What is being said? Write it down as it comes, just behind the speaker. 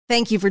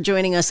Thank you for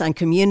joining us on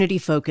Community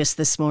Focus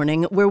this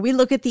morning, where we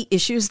look at the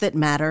issues that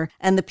matter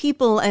and the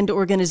people and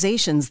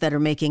organizations that are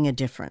making a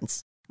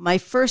difference. My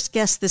first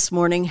guest this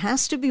morning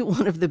has to be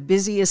one of the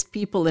busiest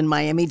people in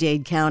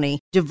Miami-Dade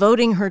County,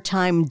 devoting her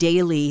time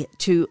daily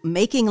to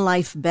making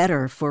life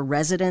better for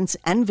residents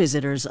and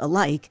visitors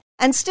alike.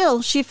 And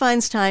still, she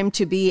finds time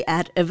to be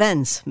at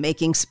events,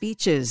 making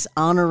speeches,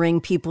 honoring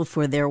people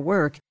for their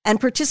work,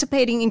 and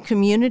participating in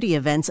community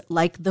events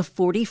like the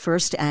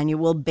 41st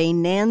annual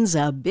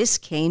Baynanza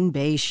Biscayne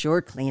Bay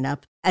Shore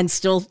Cleanup. And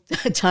still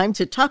time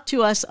to talk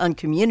to us on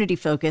Community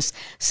Focus.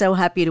 So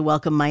happy to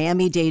welcome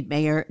Miami-Dade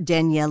Mayor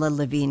Daniela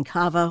Levine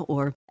Cava,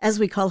 or as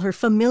we call her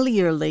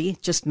familiarly,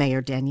 just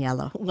Mayor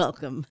Daniela.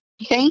 Welcome.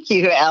 Thank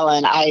you,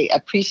 Ellen. I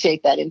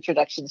appreciate that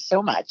introduction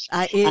so much.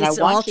 It's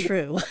all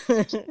true.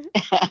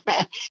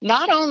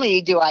 Not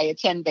only do I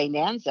attend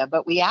Baynanza,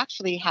 but we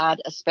actually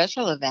had a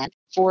special event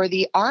for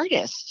the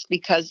artists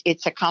because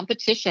it's a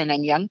competition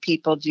and young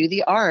people do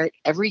the art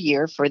every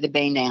year for the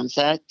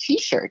Baynanza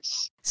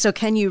t-shirts. So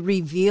can you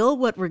reveal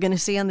what we're going to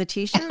see on the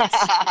t-shirts?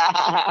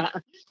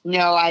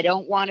 No, I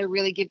don't want to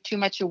really give too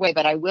much away,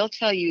 but I will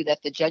tell you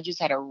that the judges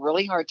had a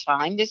really hard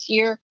time this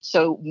year.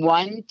 So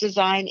one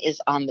design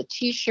is on the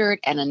t-shirt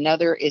and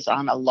another is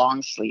on a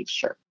long sleeve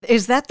shirt.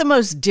 Is that the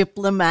most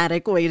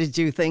diplomatic way to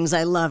do things?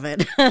 I love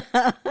it.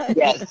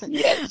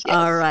 Yes.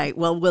 All right.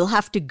 Well, we'll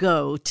have to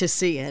go to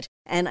see it.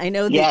 And I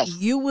know that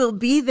you will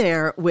be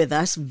there with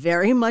us,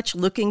 very much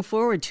looking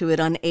forward to it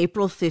on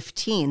April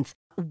 15th.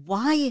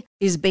 Why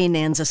is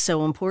Baynanza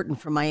so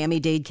important for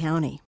Miami-Dade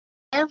County?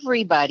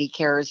 Everybody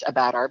cares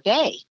about our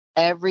bay.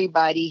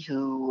 Everybody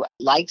who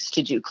likes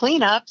to do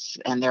cleanups,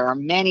 and there are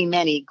many,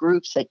 many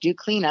groups that do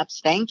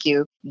cleanups, thank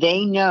you,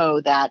 they know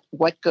that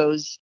what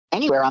goes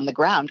anywhere on the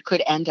ground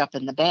could end up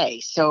in the bay.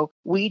 So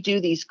we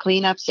do these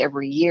cleanups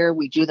every year.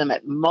 We do them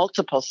at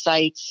multiple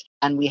sites,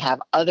 and we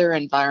have other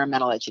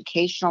environmental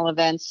educational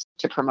events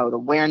to promote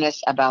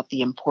awareness about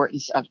the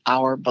importance of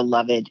our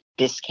beloved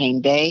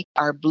Biscayne Bay,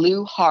 our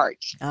blue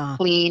heart,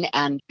 clean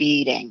and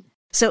beating.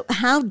 So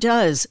how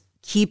does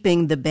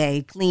keeping the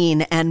bay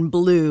clean and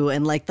blue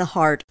and like the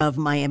heart of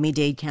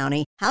Miami-Dade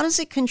County, how does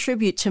it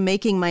contribute to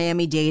making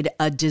Miami-Dade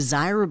a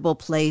desirable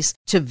place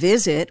to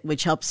visit,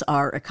 which helps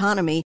our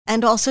economy,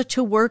 and also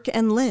to work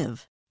and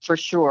live? For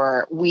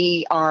sure.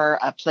 We are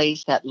a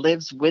place that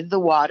lives with the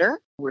water.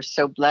 We're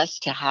so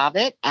blessed to have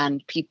it,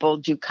 and people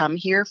do come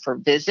here for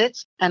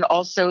visits, and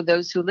also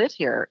those who live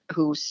here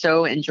who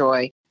so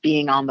enjoy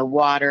being on the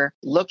water,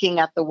 looking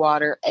at the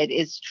water. It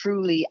is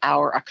truly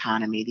our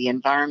economy. The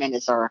environment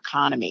is our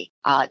economy,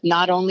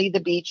 not only the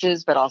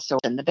beaches, but also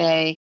in the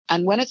bay.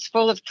 And when it's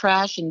full of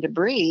trash and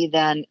debris,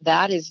 then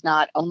that is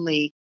not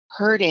only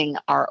hurting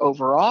our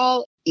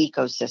overall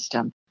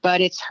ecosystem, but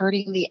it's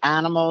hurting the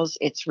animals.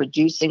 It's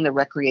reducing the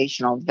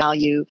recreational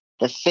value.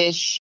 The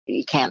fish,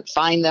 you can't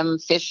find them,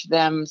 fish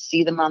them,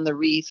 see them on the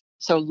reef.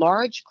 So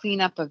large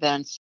cleanup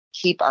events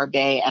keep our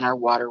bay and our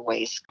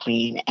waterways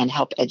clean and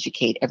help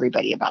educate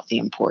everybody about the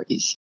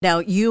importance. Now,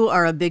 you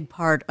are a big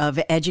part of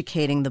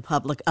educating the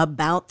public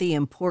about the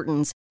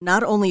importance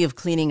not only of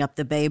cleaning up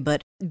the bay,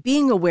 but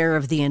being aware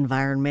of the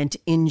environment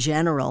in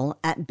general.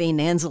 At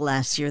Baynanza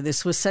last year,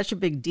 this was such a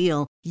big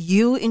deal.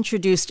 You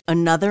introduced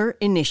another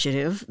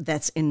initiative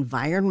that's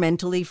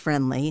environmentally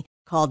friendly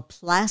called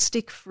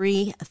Plastic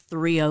Free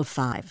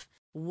 305.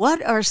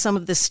 What are some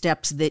of the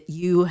steps that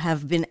you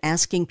have been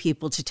asking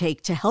people to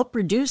take to help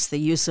reduce the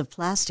use of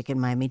plastic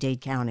in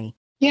Miami-Dade County?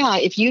 Yeah,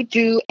 if you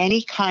do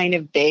any kind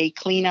of bay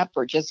cleanup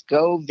or just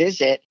go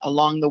visit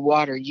along the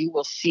water, you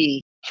will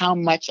see how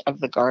much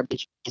of the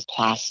garbage is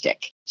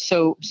plastic.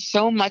 So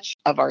much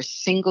of our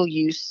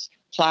single-use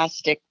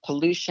plastic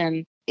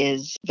pollution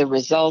is the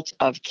result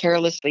of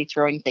carelessly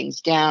throwing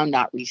things down,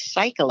 not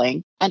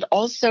recycling, and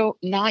also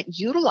not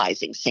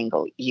utilizing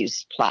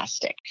single-use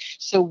plastic.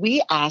 So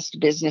we asked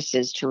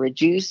businesses to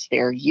reduce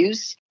their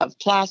use of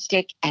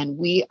plastic, and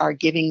we are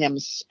giving them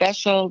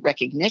special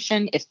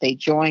recognition if they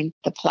join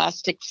the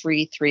Plastic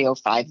Free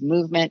 305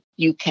 movement.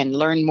 You can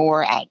learn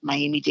more at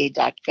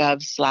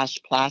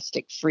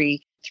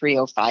miamidade.gov/plastic-free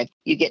 305.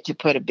 You get to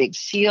put a big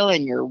seal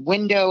in your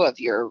window of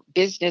your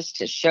business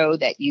to show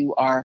that you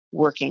are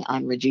working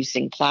on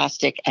reducing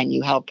plastic and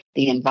you help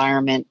the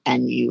environment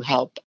and you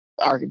help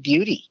our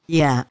beauty.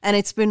 Yeah, and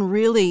it's been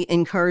really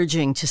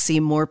encouraging to see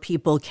more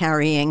people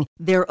carrying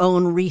their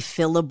own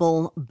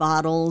refillable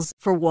bottles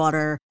for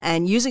water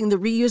and using the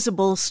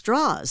reusable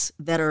straws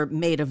that are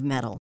made of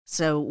metal.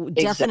 So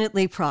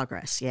definitely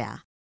progress, yeah.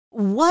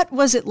 What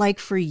was it like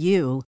for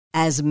you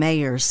as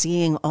mayor,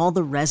 seeing all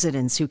the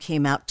residents who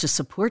came out to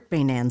support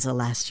Baynanza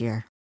last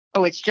year?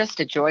 Oh, it's just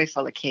a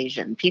joyful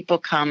occasion. People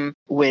come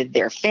with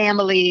their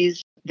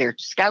families, their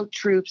scout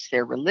troops,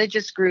 their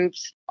religious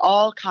groups,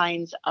 all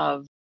kinds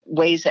of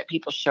ways that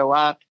people show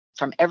up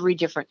from every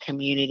different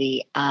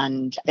community,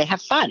 and they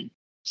have fun.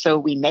 So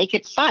we make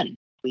it fun.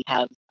 We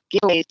have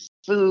giveaways,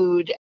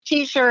 food,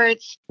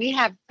 T-shirts. We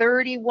have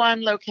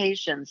 31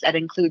 locations. That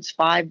includes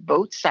 5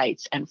 boat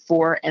sites and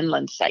 4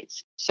 inland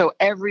sites. So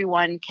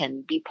everyone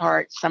can be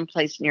part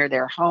someplace near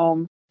their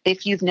home.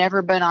 If you've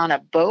never been on a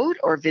boat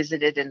or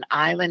visited an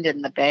island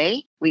in the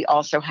bay, we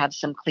also have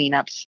some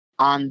cleanups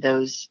on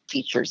those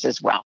features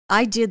as well.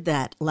 I did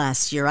that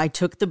last year. I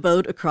took the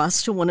boat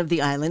across to one of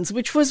the islands,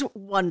 which was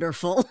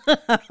wonderful.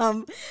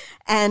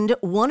 And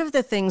one of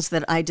the things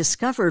that I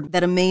discovered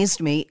that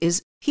amazed me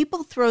is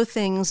people throw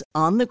things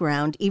on the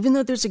ground, even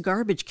though there's a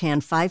garbage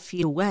can 5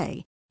 feet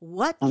away.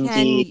 What can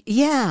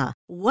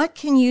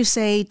you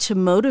say to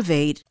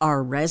motivate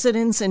our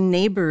residents and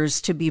neighbors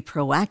to be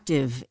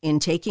proactive in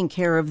taking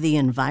care of the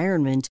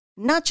environment,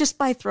 not just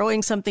by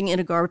throwing something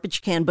in a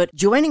garbage can, but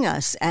joining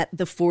us at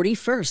the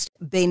 41st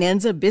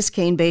Baynanza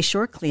Biscayne Bay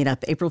Shore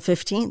Cleanup, April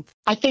 15th?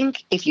 I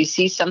think if you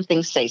see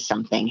something, say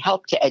something.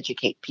 Help to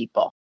educate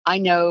people. I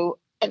know,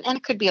 and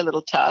it could be a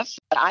little tough,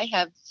 but I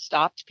have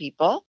stopped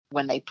people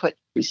when they put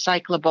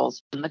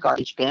recyclables in the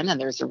garbage bin, and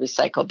there's a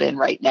recycle bin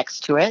right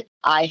next to it.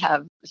 I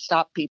have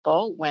stopped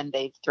people when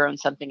they've thrown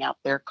something out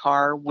their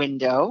car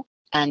window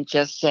and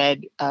just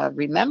said,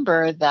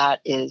 remember, that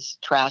is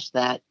trash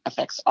that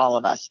affects all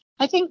of us.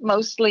 I think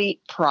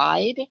mostly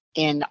pride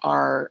in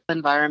our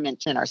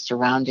environment and our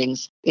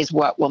surroundings is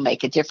what will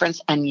make a difference.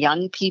 And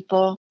young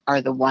people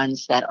are the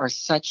ones that are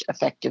such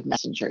effective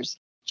messengers.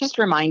 Just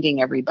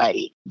reminding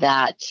everybody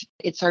that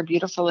it's our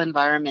beautiful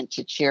environment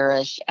to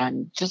cherish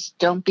and just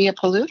don't be a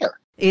polluter.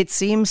 It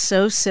seems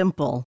so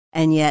simple,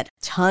 and yet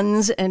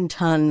tons and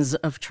tons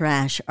of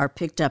trash are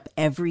picked up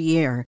every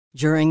year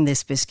during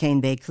this Biscayne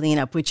Bay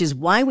cleanup, which is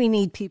why we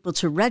need people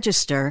to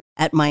register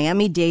at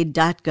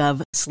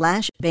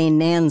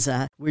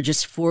miamidade.gov/Baynanza. We're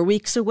just 4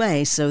 weeks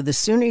away, so the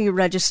sooner you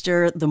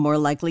register, the more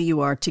likely you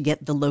are to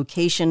get the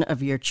location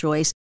of your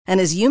choice. And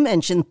as you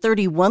mentioned,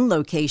 31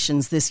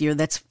 locations this year.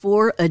 That's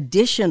 4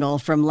 additional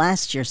from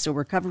last year. So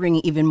we're covering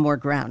even more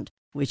ground,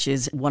 which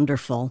is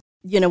wonderful.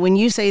 You know, when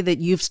you say that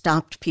you've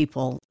stopped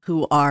people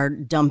who are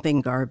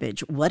dumping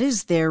garbage, what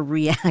is their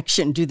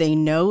reaction? Do they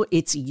know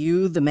it's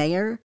you, the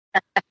mayor?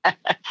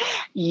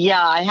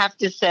 Yeah, I have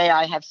to say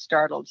I have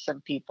startled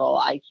some people.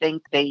 I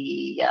think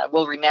they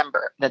will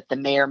remember that the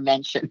mayor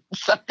mentioned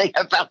something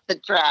about the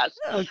trash.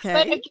 Okay.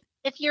 But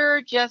if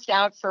you're just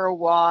out for a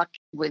walk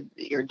with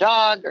your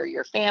dog or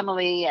your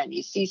family and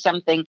you see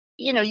something,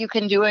 you know, you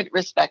can do it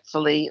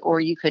respectfully,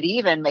 or you could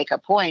even make a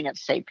point of,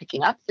 say,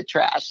 picking up the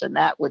trash, and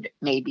that would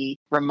maybe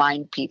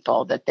remind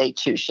people that they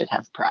too should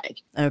have pride.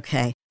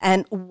 Okay.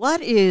 And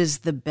what is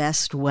the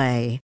best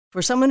way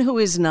for someone who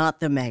is not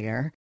the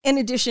mayor, in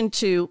addition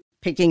to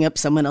picking up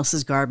someone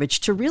else's garbage,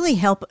 to really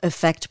help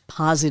affect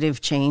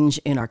positive change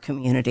in our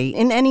community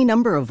in any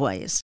number of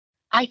ways?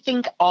 I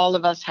think all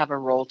of us have a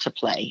role to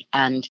play,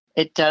 and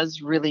it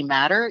does really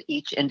matter,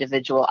 each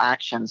individual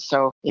action.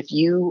 So if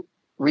you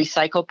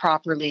recycle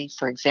properly,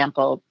 for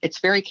example, it's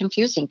very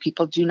confusing.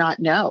 People do not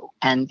know,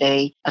 and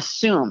they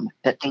assume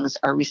that things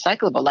are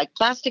recyclable, like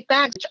plastic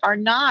bags, which are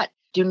not.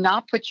 Do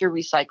not put your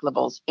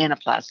recyclables in a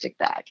plastic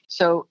bag.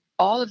 So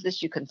all of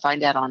this you can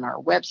find out on our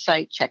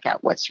website. Check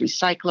out what's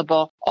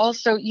recyclable.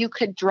 Also, you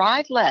could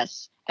drive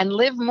less and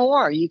live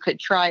more. You could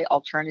try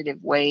alternative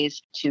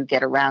ways to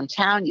get around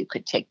town. You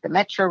could take the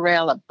metro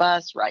rail, a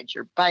bus, ride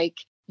your bike.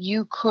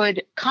 You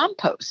could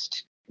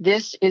compost.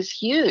 This is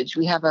huge.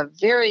 We have a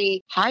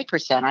very high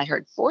percent. I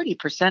heard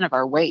 40% of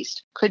our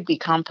waste could be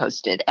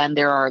composted. And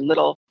there are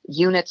little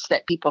units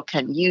that people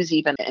can use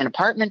even in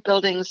apartment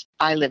buildings.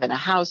 I live in a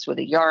house with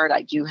a yard.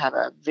 I do have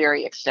a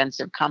very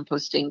extensive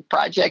composting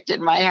project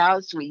in my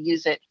house. We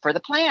use it for the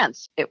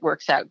plants. It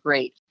works out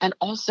great. And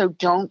also,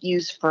 don't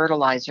use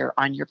fertilizer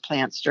on your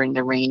plants during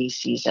the rainy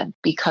season,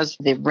 because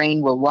the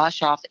rain will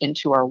wash off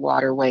into our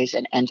waterways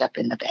and end up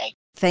in the bay.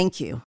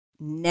 Thank you.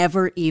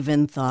 Never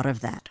even thought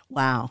of that.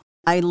 Wow.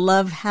 I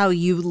love how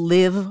you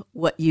live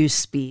what you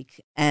speak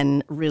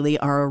and really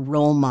are a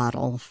role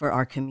model for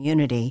our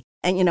community.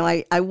 And, you know,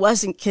 I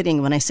wasn't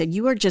kidding when I said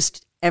you are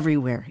just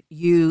everywhere.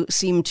 You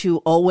seem to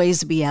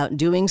always be out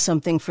doing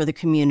something for the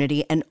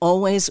community, and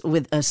always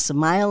with a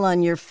smile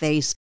on your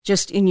face,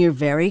 just in your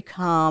very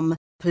calm,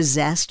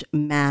 possessed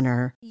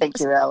manner. Thank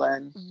you,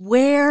 Ellen.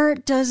 Where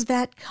does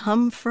that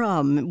come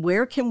from?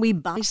 Where can we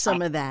buy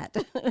some of that?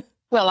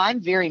 Well,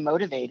 I'm very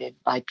motivated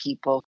by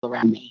people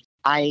around me.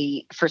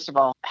 I, first of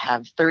all,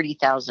 have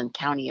 30,000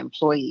 county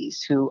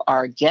employees who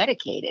are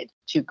dedicated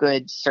to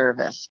good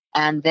service.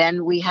 And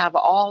then we have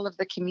all of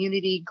the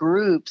community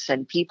groups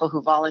and people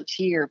who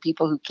volunteer,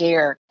 people who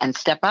care and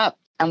step up.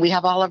 And we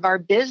have all of our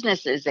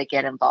businesses that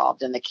get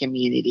involved in the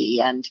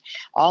community, and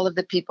all of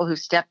the people who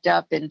stepped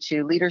up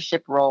into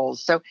leadership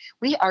roles. So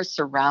we are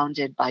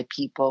surrounded by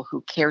people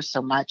who care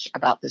so much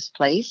about this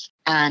place.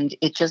 And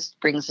it just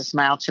brings a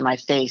smile to my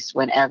face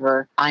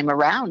whenever I'm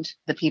around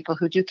the people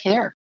who do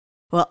care.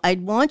 Well,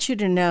 I'd want you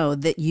to know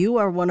that you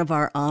are one of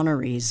our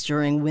honorees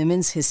during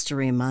Women's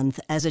History Month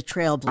as a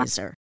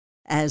trailblazer,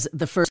 as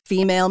the first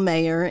female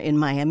mayor in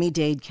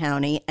Miami-Dade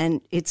County.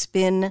 And it's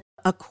been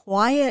a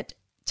quiet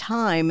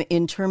time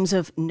in terms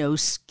of no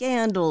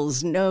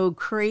scandals, no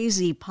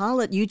crazy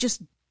politics. You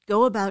just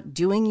go about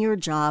doing your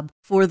job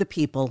for the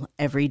people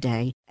every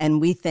day. And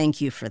we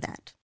thank you for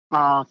that.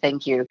 Oh,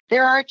 thank you.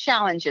 There are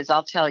challenges,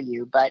 I'll tell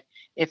you, but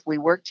if we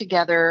work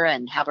together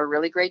and have a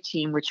really great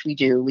team, which we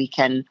do, we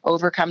can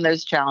overcome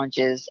those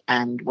challenges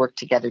and work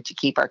together to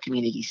keep our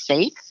community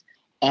safe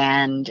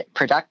and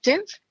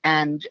productive.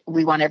 And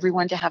we want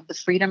everyone to have the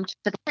freedom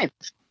to thrive.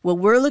 Well,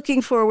 we're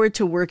looking forward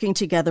to working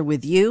together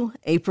with you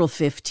April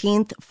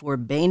 15th for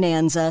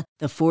Baynanza,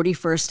 the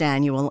 41st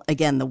annual.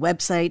 Again, the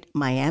website,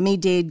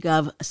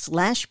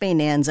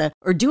 miami-dade.gov/Baynanza,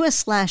 or do a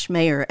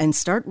 /mayor and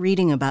start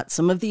reading about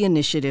some of the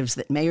initiatives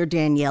that Mayor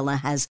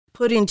Daniela has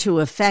put into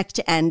effect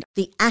and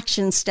the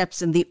action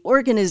steps and the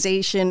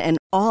organization and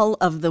all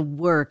of the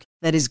work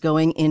that is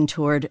going in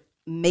toward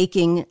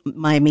making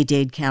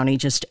Miami-Dade County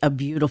just a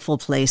beautiful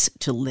place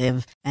to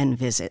live and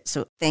visit.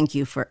 So thank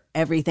you for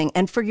everything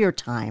and for your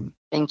time.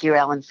 Thank you,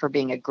 Ellen, for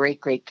being a great,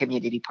 great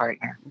community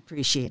partner.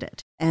 Appreciate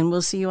it. And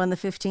we'll see you on the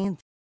 15th.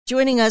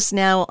 Joining us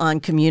now on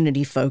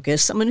Community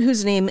Focus, someone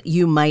whose name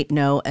you might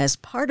know as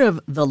part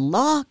of the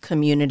law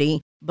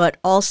community, but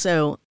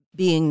also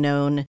being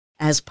known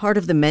as part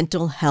of the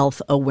mental health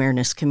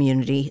awareness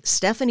community,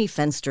 Stephanie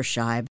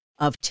Fensterscheib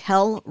of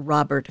Tell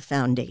Robert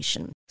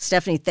Foundation.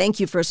 Stephanie, thank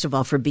you, first of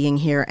all, for being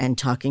here and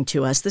talking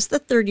to us. This is the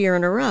third year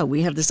in a row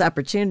we have this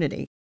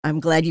opportunity. I'm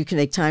glad you can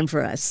make time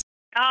for us.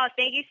 Oh,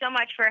 thank you so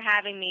much for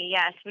having me.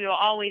 Yes, we will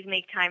always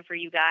make time for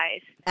you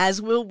guys.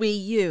 As will we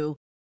you.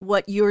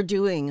 What you're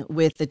doing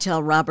with the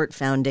Tell Robert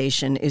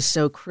Foundation is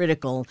so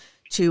critical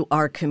to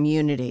our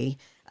community.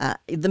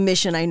 The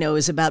mission, I know,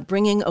 is about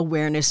bringing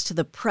awareness to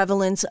the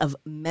prevalence of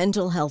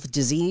mental health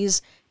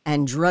disease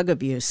and drug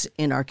abuse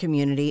in our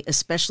community,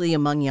 especially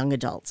among young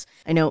adults.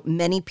 I know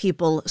many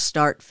people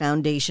start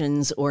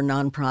foundations or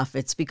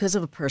nonprofits because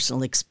of a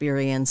personal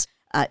experience.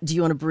 Do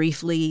you want to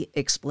briefly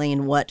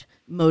explain what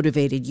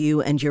motivated you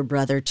and your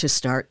brother to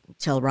start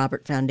Tell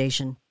Robert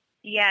Foundation?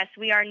 Yes,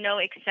 we are no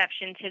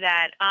exception to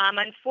that.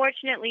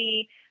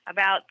 Unfortunately,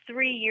 about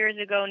 3 years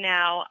ago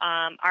now,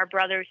 our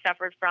brother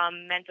suffered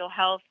from mental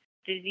health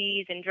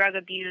disease and drug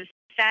abuse.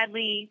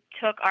 Sadly,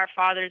 took our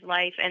father's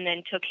life and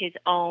then took his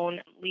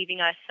own,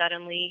 leaving us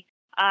suddenly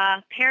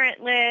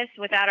parentless,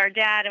 without our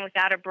dad and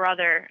without a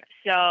brother.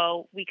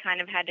 So we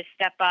kind of had to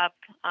step up,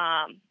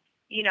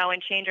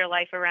 and change our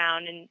life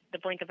around in the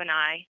blink of an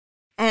eye.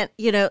 And,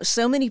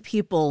 so many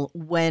people,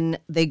 when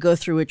they go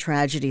through a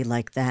tragedy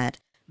like that,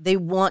 they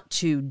want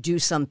to do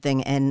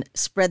something and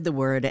spread the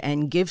word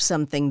and give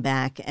something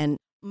back. And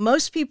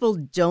most people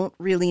don't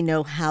really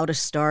know how to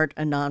start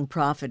a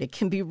nonprofit. It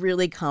can be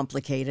really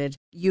complicated.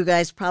 You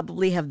guys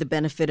probably have the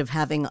benefit of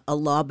having a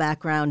law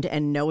background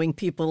and knowing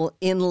people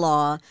in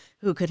law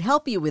who could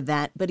help you with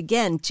that. But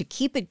again, to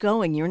keep it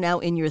going, you're now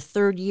in your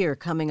third year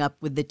coming up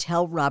with the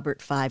Tell Robert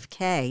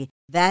 5K.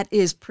 That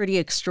is pretty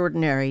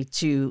extraordinary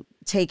to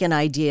take an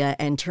idea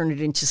and turn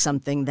it into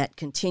something that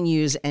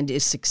continues and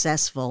is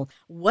successful.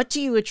 What do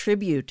you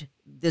attribute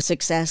the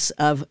success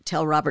of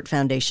Tell Robert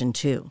Foundation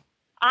to?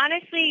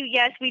 Honestly,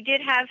 yes, we did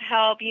have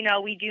help.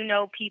 We do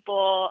know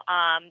people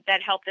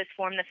that helped us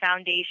form the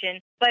foundation.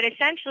 But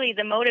essentially,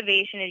 the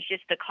motivation is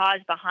just the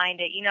cause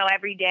behind it.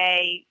 Every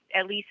day,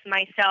 at least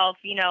myself,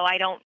 I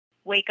don't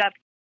wake up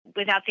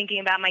without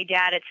thinking about my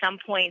dad at some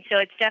point. So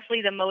it's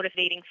definitely the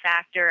motivating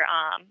factor,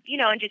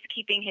 and just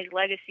keeping his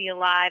legacy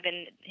alive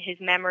and his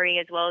memory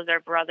as well as our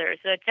brother.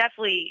 So it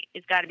definitely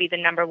has got to be the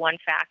number one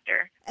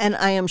factor. And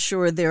I am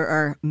sure there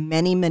are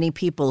many, many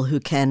people who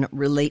can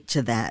relate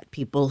to that,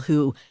 people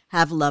who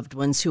have loved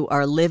ones who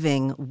are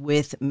living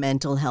with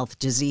mental health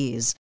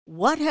disease.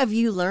 What have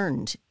you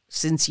learned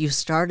since you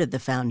started the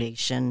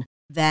foundation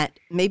that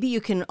maybe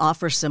you can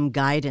offer some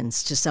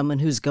guidance to someone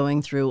who's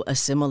going through a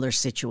similar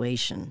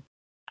situation?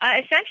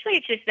 Essentially,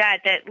 it's just that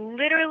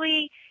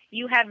literally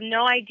you have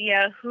no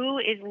idea who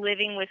is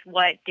living with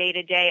what day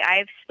to day.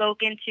 I've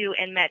spoken to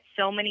and met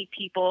so many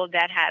people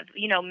that have,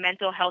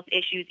 mental health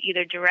issues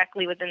either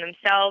directly within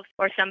themselves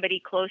or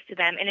somebody close to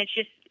them. And it's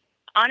just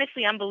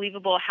honestly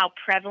unbelievable how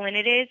prevalent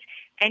it is.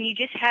 And you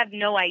just have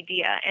no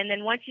idea. And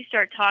then once you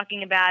start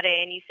talking about it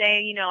and you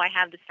say, I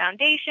have this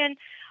foundation,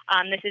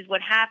 this is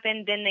what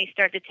happened, then they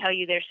start to tell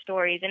you their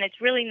stories. And it's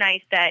really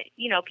nice that,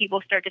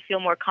 people start to feel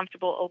more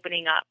comfortable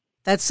opening up.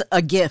 That's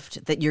a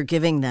gift that you're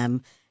giving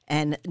them,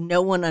 and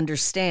no one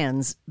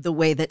understands the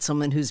way that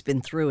someone who's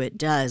been through it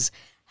does.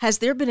 Has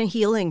there been a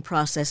healing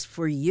process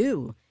for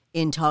you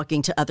in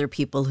talking to other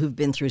people who've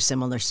been through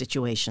similar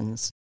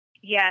situations?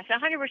 Yes,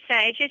 100%.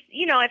 It's just,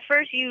 at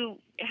first you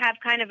have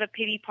kind of a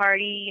pity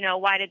party,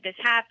 why did this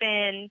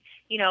happen?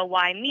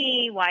 Why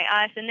me? Why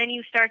us? And then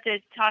you start to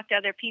talk to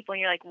other people and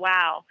you're like,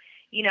 wow,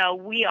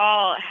 we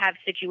all have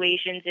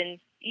situations and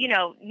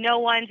no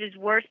one's is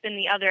worse than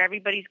the other.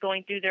 Everybody's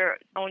going through their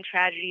own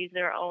tragedies,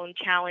 their own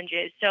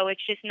challenges. So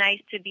it's just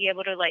nice to be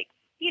able to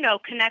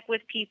connect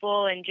with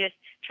people and just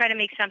try to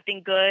make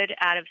something good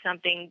out of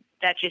something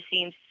that just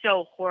seems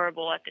so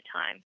horrible at the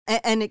time.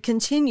 And it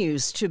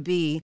continues to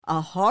be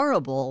a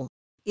horrible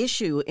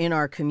issue in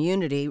our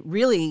community,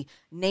 really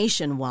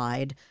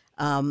nationwide.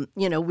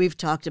 We've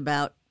talked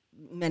about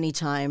many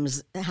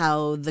times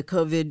how the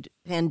COVID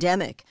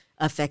pandemic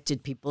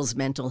affected people's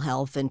mental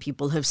health, and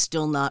people have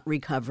still not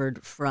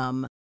recovered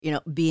from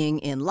being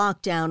in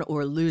lockdown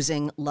or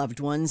losing loved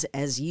ones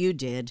as you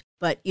did.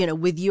 But,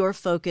 with your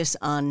focus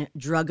on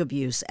drug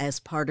abuse as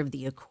part of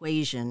the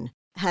equation,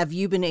 have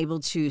you been able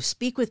to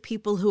speak with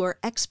people who are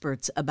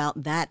experts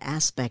about that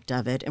aspect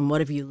of it? And what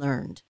have you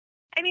learned?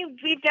 I mean,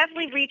 we've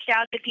definitely reached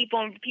out to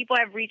people, and people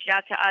have reached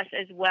out to us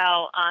as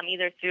well,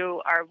 either through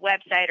our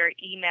website or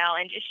email,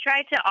 and just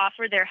tried to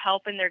offer their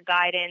help and their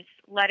guidance,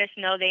 let us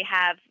know they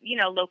have,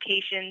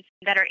 locations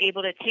that are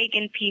able to take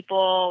in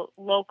people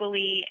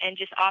locally and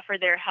just offer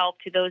their help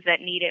to those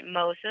that need it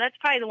most. So that's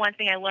probably the one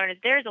thing I learned is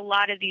there's a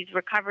lot of these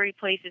recovery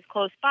places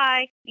close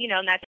by,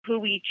 and that's who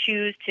we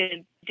choose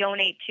to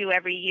donate to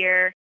every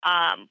year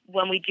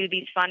when we do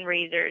these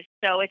fundraisers.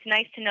 So it's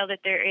nice to know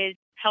that there is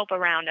help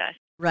around us.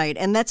 Right.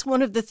 And that's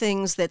one of the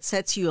things that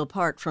sets you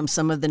apart from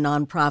some of the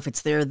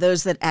nonprofits. There are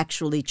those that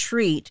actually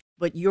treat,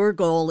 but your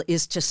goal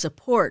is to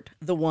support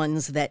the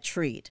ones that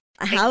treat.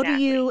 How do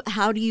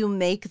you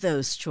make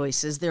those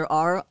choices? There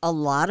are a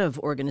lot of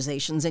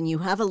organizations, and you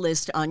have a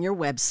list on your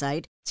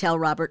website,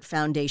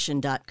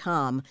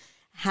 tellrobertfoundation.com.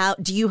 How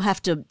do you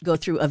have to go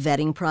through a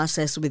vetting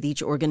process with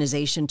each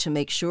organization to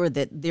make sure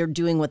that they're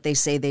doing what they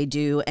say they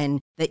do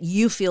and that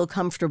you feel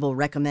comfortable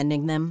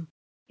recommending them?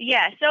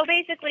 Yeah, so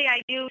basically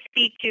I do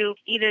speak to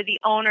either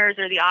the owners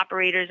or the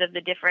operators of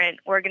the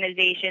different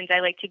organizations. I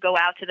like to go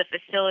out to the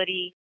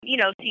facility,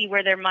 see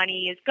where their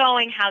money is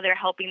going, how they're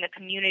helping the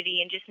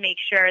community, and just make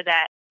sure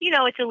that,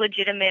 it's a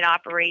legitimate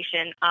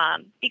operation.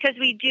 Because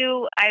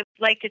I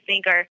like to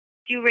think,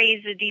 do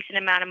raise a decent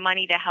amount of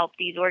money to help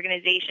these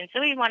organizations. So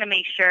we want to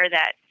make sure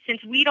that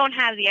since we don't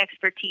have the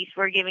expertise,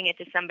 we're giving it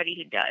to somebody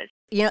who does.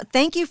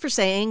 Thank you for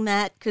saying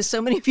that, because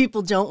so many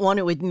people don't want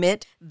to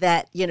admit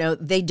that,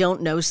 they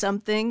don't know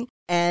something.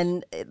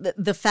 And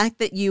the fact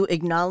that you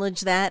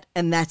acknowledge that,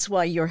 and that's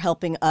why you're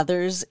helping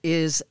others,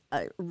 is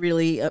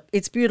really,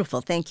 it's beautiful.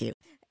 Thank you.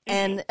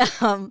 And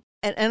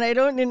I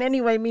don't in any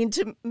way mean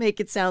to make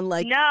it sound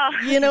like, no,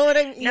 you know what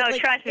I mean? No,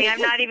 trust me, I'm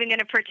not even going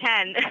to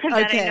pretend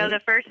that I know the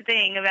first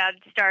thing about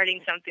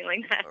starting something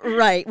like that.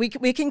 Right.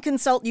 We can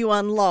consult you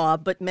on law,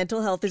 but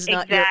mental health is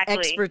not your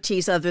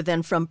expertise other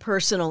than from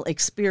personal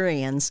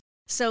experience.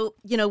 So,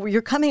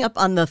 you're coming up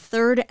on the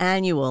 3rd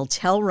annual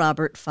Tell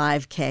Robert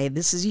 5K.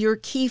 This is your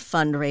key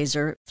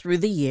fundraiser through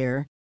the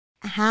year.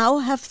 How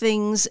have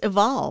things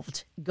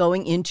evolved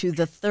going into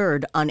the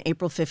 3rd on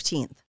April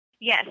 15th?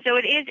 Yeah, so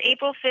it is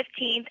April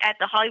 15th at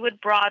the Hollywood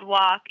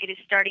Broadwalk. It is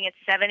starting at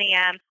 7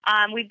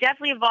 a.m. We've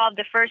definitely evolved.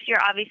 The first year,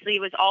 obviously, it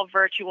was all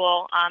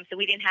virtual, so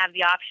we didn't have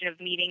the option of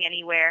meeting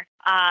anywhere.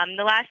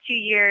 The last 2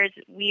 years,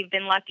 we've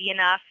been lucky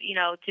enough,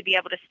 to be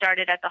able to start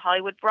it at the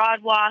Hollywood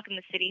Broadwalk, and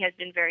the city has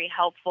been very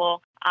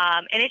helpful.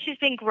 And it's just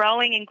been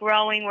growing and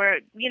growing. We're,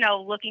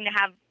 looking to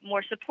have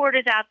more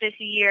supporters out this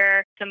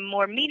year, some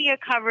more media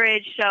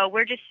coverage. So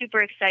we're just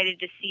super excited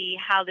to see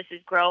how this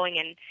is growing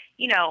and,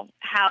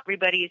 how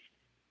everybody's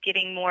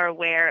getting more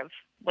aware of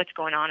what's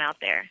going on out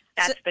there.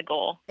 That's the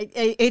goal.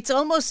 It's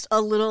almost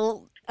a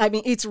little,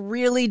 it's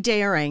really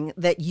daring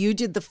that you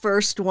did the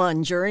first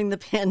one during the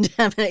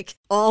pandemic,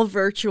 all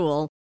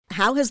virtual.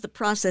 How has the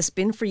process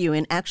been for you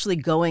in actually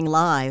going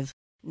live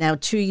now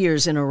 2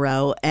 years in a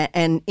row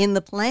and in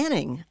the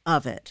planning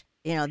of it?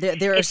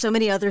 There are so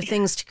many other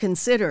things to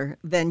consider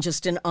than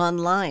just an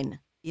online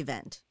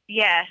event.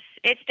 Yes,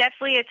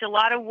 it's a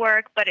lot of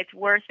work, but it's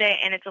worth it,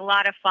 and it's a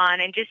lot of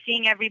fun. And just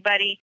seeing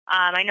everybody,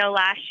 I know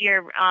last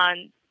year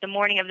on the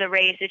morning of the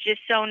race, it's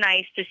just so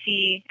nice to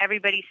see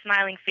everybody's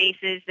smiling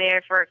faces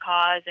there for a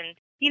cause and,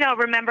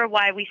 remember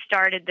why we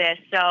started this.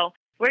 So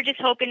we're just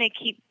hoping to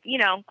keep,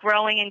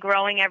 growing and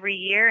growing every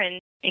year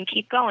and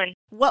keep going.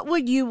 What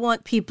would you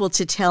want people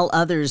to tell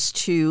others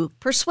to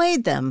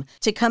persuade them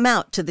to come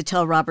out to the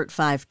Tell Robert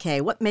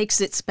 5K? What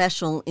makes it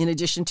special in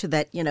addition to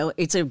that,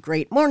 it's a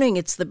great morning,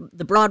 it's the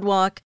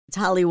Broadwalk, it's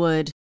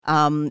Hollywood,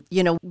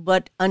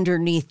 what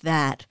underneath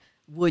that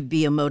would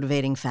be a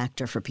motivating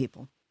factor for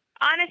people?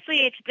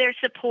 Honestly, it's their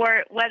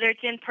support, whether it's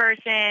in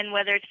person,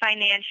 whether it's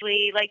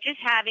financially, like just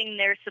having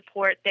their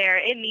support there.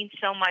 It means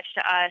so much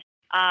to us.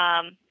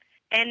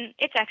 And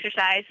it's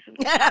exercise.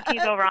 How can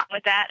you go wrong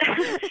with that?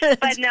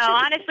 But no,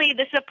 honestly,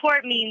 the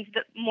support means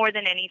more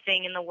than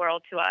anything in the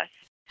world to us.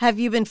 Have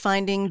you been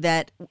finding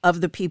that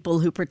of the people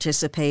who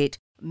participate,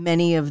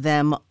 many of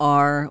them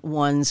are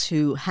ones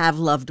who have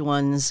loved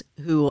ones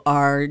who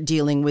are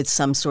dealing with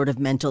some sort of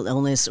mental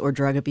illness or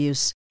drug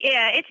abuse?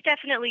 Yeah, it's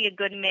definitely a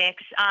good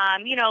mix.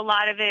 A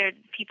lot of it are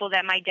people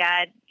that my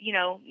dad,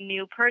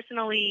 knew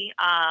personally,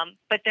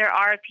 but there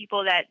are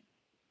people that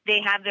they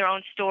have their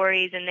own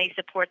stories and they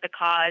support the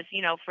cause,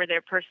 for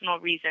their personal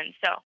reasons.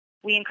 So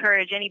we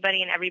encourage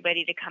anybody and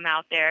everybody to come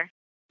out there.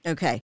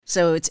 Okay.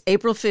 So it's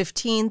April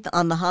 15th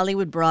on the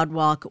Hollywood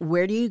Broadwalk.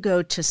 Where do you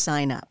go to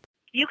sign up?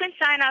 You can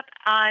sign up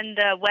on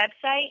the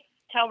website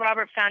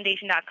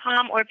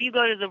tellrobertfoundation.com, or if you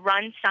go to the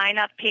Run sign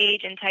up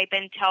page and type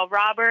in Tell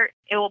Robert,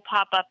 it will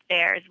pop up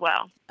there as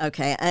well.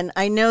 Okay, and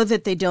I know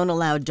that they don't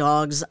allow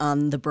dogs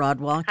on the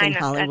Broadwalk in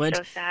Hollywood.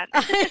 That's so sad.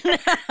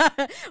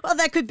 Well,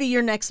 that could be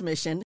your next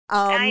mission.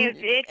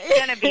 It's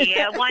going to be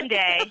one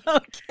day.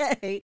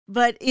 Okay,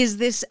 but is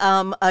this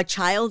a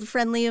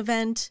child-friendly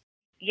event?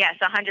 Yes,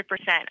 100%.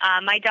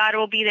 My daughter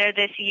will be there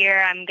this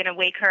year. I'm going to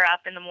wake her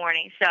up in the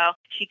morning, so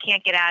she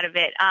can't get out of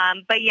it.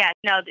 But yes,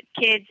 no, the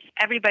kids,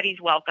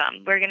 everybody's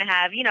welcome. We're going to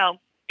have,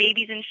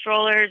 babies in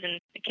strollers, and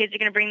the kids are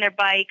going to bring their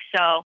bikes.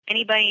 So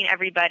anybody and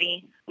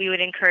everybody, we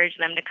would encourage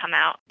them to come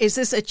out. Is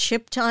this a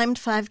chip-timed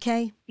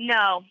 5K?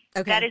 No.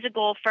 Okay. That is a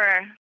goal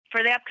for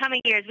the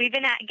upcoming years. We've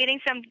been getting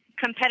some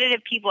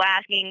competitive people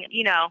asking,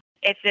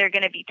 if they're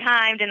going to be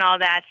timed and all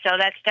that. So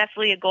that's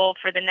definitely a goal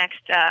for the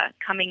next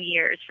coming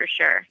years for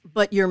sure.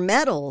 But your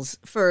medals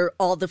for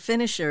all the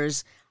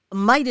finishers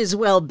might as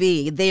well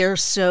be. They are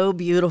so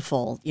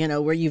beautiful,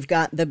 where you've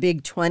got the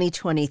big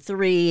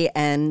 2023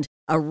 and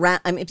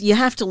you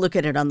have to look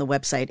at it on the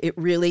website. It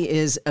really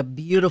is a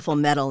beautiful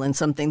medal and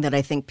something that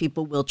I think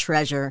people will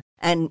treasure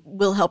and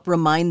will help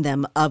remind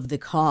them of the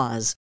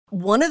cause.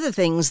 One of the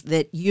things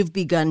that you've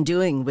begun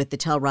doing with the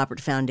Tell Robert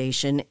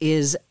Foundation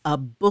is a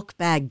book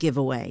bag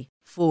giveaway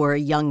for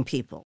young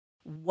people.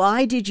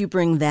 Why did you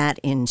bring that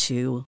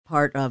into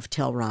part of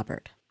Tell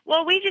Robert?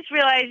 Well, we just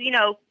realized,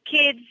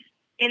 kids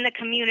in the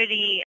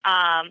community,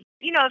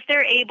 if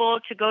they're able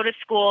to go to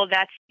school,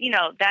 that's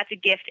a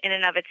gift in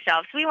and of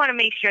itself. So we want to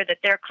make sure that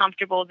they're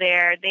comfortable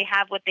there, they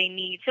have what they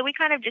need. So we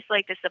kind of just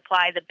like to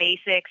supply the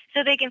basics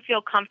so they can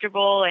feel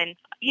comfortable and,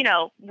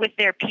 with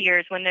their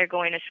peers when they're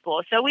going to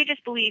school. So we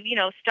just believe,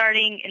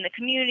 starting in the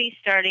community,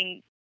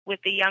 starting with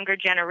the younger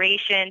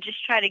generation,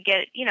 just try to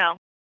get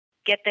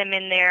them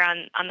in there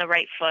on the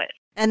right foot.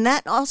 And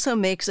that also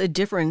makes a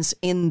difference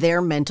in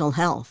their mental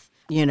health.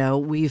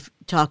 We've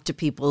talked to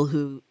people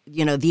who,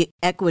 the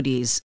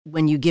equities,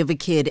 when you give a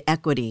kid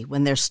equity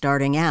when they're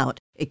starting out,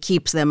 it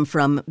keeps them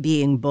from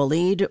being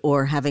bullied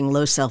or having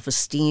low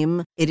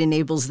self-esteem. It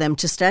enables them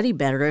to study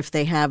better. If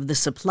they have the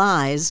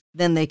supplies,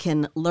 then they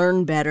can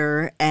learn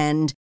better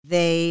and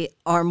they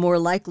are more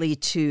likely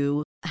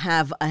to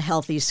have a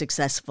healthy,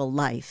 successful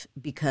life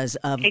because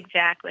of...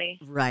 Exactly.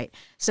 Right.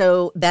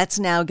 So that's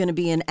now going to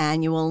be an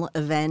annual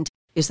event.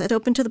 Is that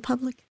open to the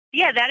public?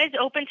 Yeah, that is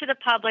open to the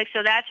public.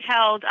 So that's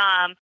held,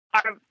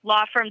 our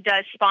law firm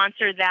does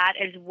sponsor that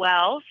as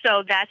well.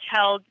 So that's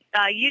held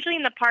usually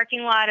in the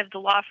parking lot of the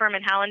law firm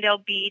in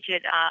Hallandale Beach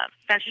at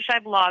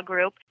Fensterscheibe Law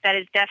Group. That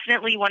is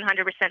definitely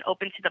 100%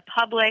 open to the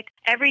public.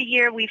 Every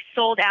year we've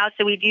sold out,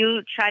 so we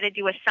do try to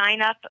do a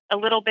sign up a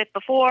little bit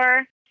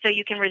before so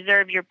you can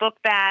reserve your book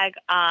bag.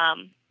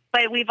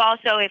 But we've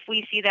also, if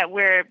we see that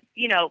we're,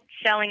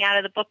 selling out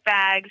of the book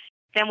bags,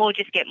 then we'll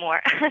just get more.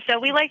 So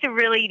we like to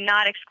really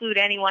not exclude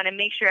anyone and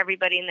make sure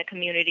everybody in the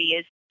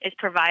community is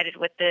provided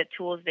with the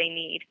tools they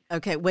need.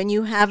 Okay. When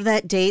you have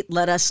that date,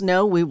 let us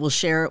know. We will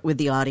share it with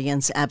the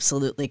audience.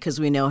 Absolutely. Because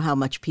we know how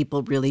much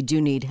people really do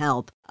need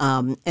help.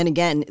 And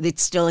again,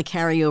 it's still a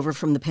carryover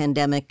from the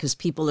pandemic because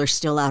people are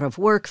still out of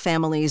work.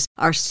 Families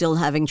are still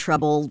having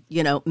trouble,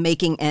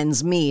 making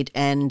ends meet.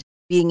 And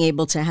being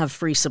able to have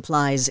free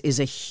supplies is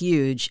a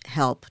huge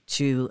help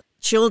to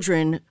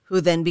children who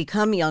then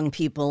become young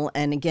people.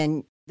 And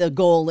again, the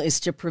goal is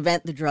to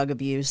prevent the drug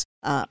abuse.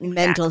 Exactly.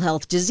 Mental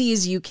health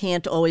disease, you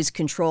can't always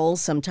control.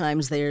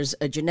 Sometimes there's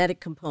a genetic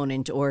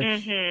component or,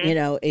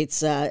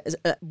 it's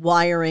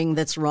wiring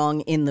that's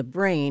wrong in the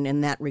brain,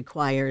 and that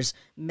requires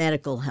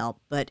medical help.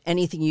 But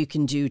anything you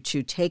can do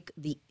to take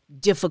the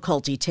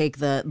difficulty, take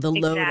the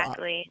load off.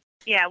 Exactly.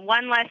 Yeah,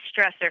 one less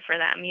stressor for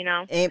them,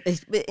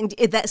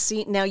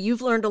 Now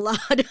you've learned a lot,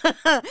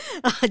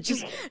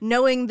 just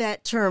knowing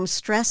that term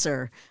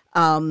stressor,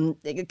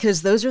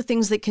 because those are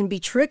things that can be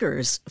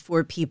triggers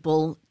for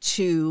people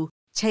to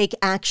take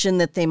action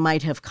that they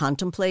might have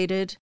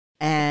contemplated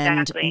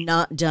and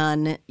not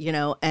done,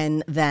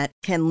 and that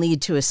can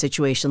lead to a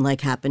situation like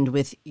happened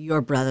with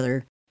your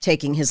brother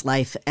taking his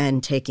life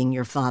and taking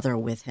your father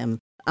with him.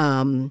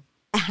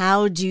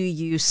 How do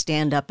you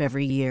stand up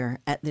every year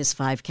at this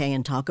 5K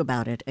and talk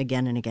about it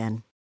again and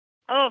again?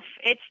 Oh,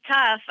 it's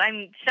tough.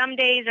 Some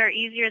days are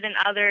easier than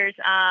others.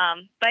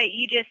 But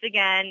you just,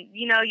 again,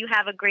 you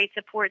have a great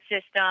support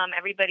system.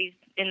 Everybody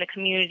in the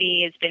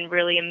community has been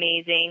really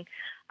amazing.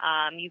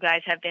 You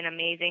guys have been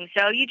amazing.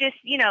 So you just,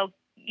 you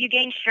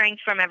gain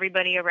strength from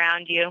everybody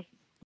around you.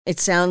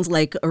 It sounds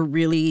like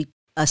a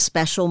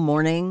special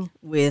morning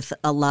with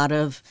a lot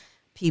of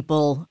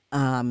people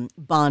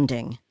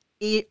bonding.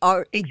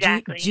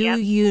 Exactly. Do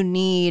you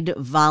need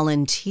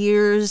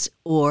volunteers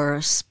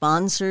or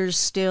sponsors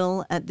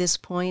still at this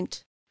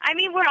point?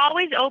 We're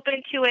always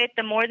open to it.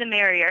 The more the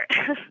merrier.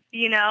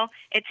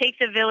 It takes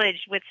a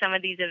village with some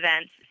of these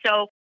events.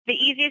 So the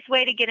easiest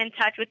way to get in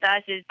touch with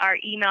us is our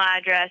email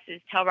address is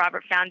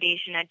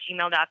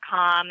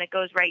tellrobertfoundation@gmail.com. It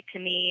goes right to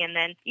me. And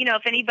then,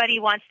 if anybody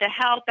wants to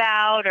help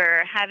out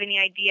or have any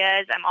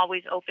ideas, I'm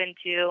always open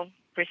to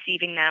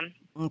receiving them.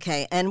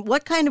 Okay. And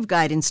what kind of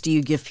guidance do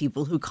you give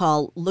people who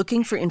call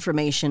looking for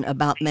information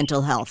about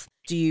mental health?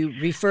 Do you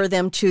refer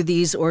them to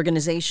these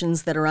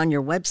organizations that are on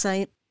your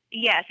website?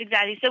 Yes,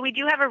 exactly. So we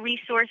do have a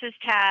resources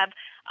tab.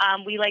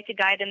 We like to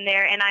guide them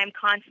there, and I'm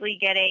constantly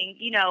getting,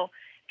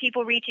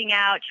 people reaching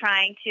out,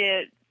 trying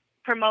to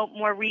promote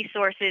more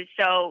resources.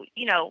 So,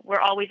 we're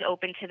always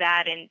open to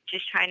that and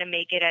just trying to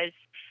make it as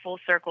full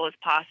circle as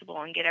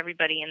possible and get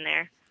everybody in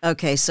there.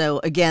 Okay, so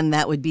again,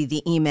 that would be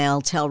the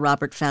email,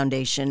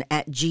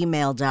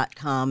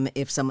 tellrobertfoundation@gmail.com,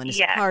 if someone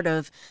is part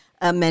of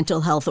a mental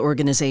health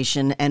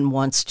organization and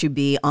wants to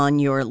be on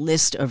your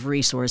list of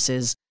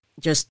resources.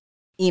 Just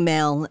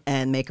email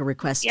and make a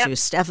request to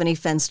Stephanie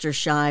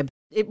Fenster-Scheib.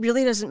 It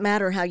really doesn't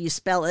matter how you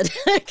spell it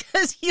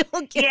because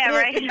you'll get it.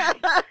 Right.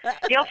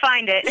 You'll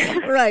find it.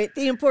 Right.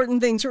 The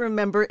important thing to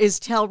remember is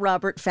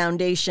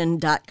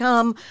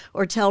tellrobertfoundation.com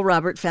or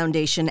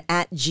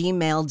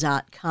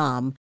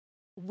tellrobertfoundation@gmail.com.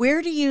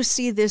 Where do you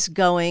see this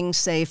going,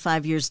 say,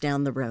 5 years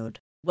down the road?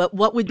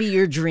 What would be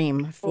your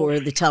dream for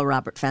the Tell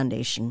Robert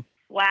Foundation?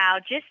 Wow,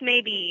 just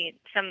maybe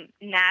some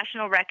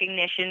national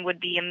recognition would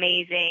be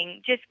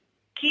amazing. Just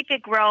keep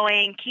it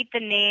growing, keep the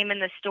name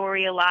and the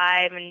story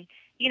alive. And,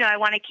 I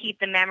want to keep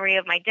the memory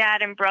of my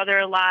dad and brother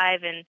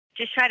alive and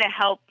just try to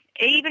help.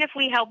 Even if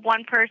we help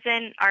one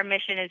person, our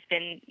mission has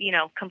been,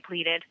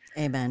 completed.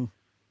 Amen.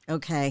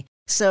 Okay.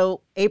 So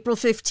April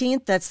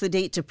 15th, that's the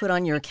date to put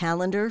on your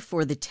calendar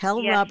for the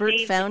Tell Robert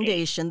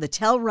Foundation, the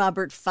Tell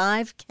Robert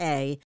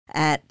 5K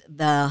at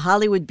the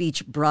Hollywood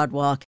Beach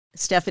Broadwalk.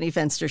 Stephanie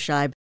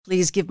Fenster-Scheib,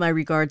 please give my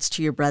regards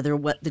to your brother.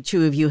 What the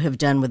two of you have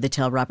done with the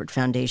Tell Robert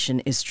Foundation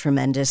is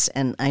tremendous,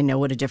 and I know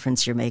what a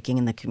difference you're making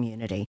in the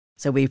community.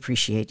 So we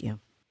appreciate you.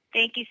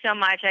 Thank you so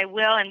much. I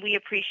will, and we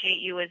appreciate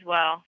you as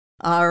well.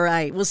 All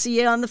right. We'll see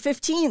you on the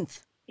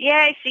 15th.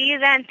 Yeah, see you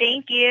then.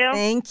 Thank you.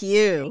 Thank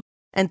you.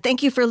 And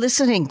thank you for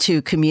listening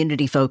to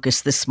Community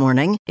Focus this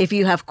morning. If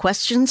you have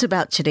questions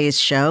about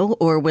today's show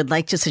or would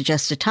like to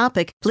suggest a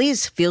topic,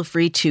 please feel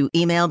free to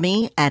email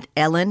me at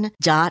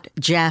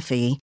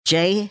ellen.jaffe,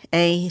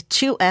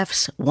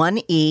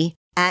 JA2Fs1E,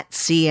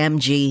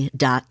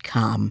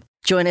 @cmg.com.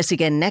 Join us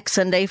again next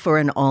Sunday for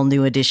an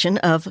all-new edition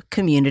of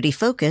Community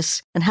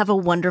Focus, and have a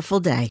wonderful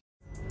day.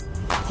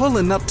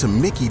 Pulling up to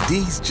Mickey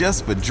D's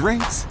just for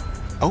drinks?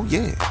 Oh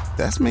yeah,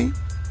 that's me.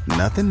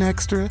 Nothing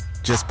extra,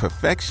 just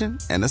perfection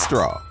and a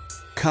straw.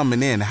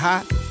 Coming in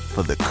hot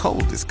for the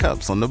coldest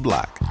cups on the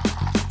block.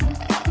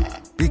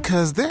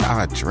 Because there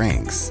are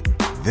drinks.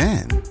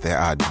 Then there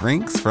are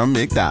drinks from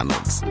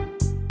McDonald's.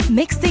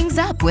 Mix things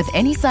up with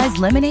any size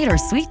lemonade or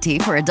sweet tea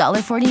for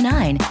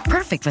 $1.49.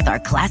 Perfect with our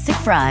classic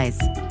fries.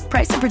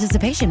 Price and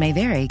participation may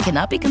vary.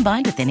 Cannot be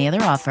combined with any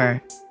other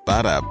offer.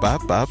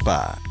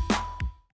 Ba-da-ba-ba-ba.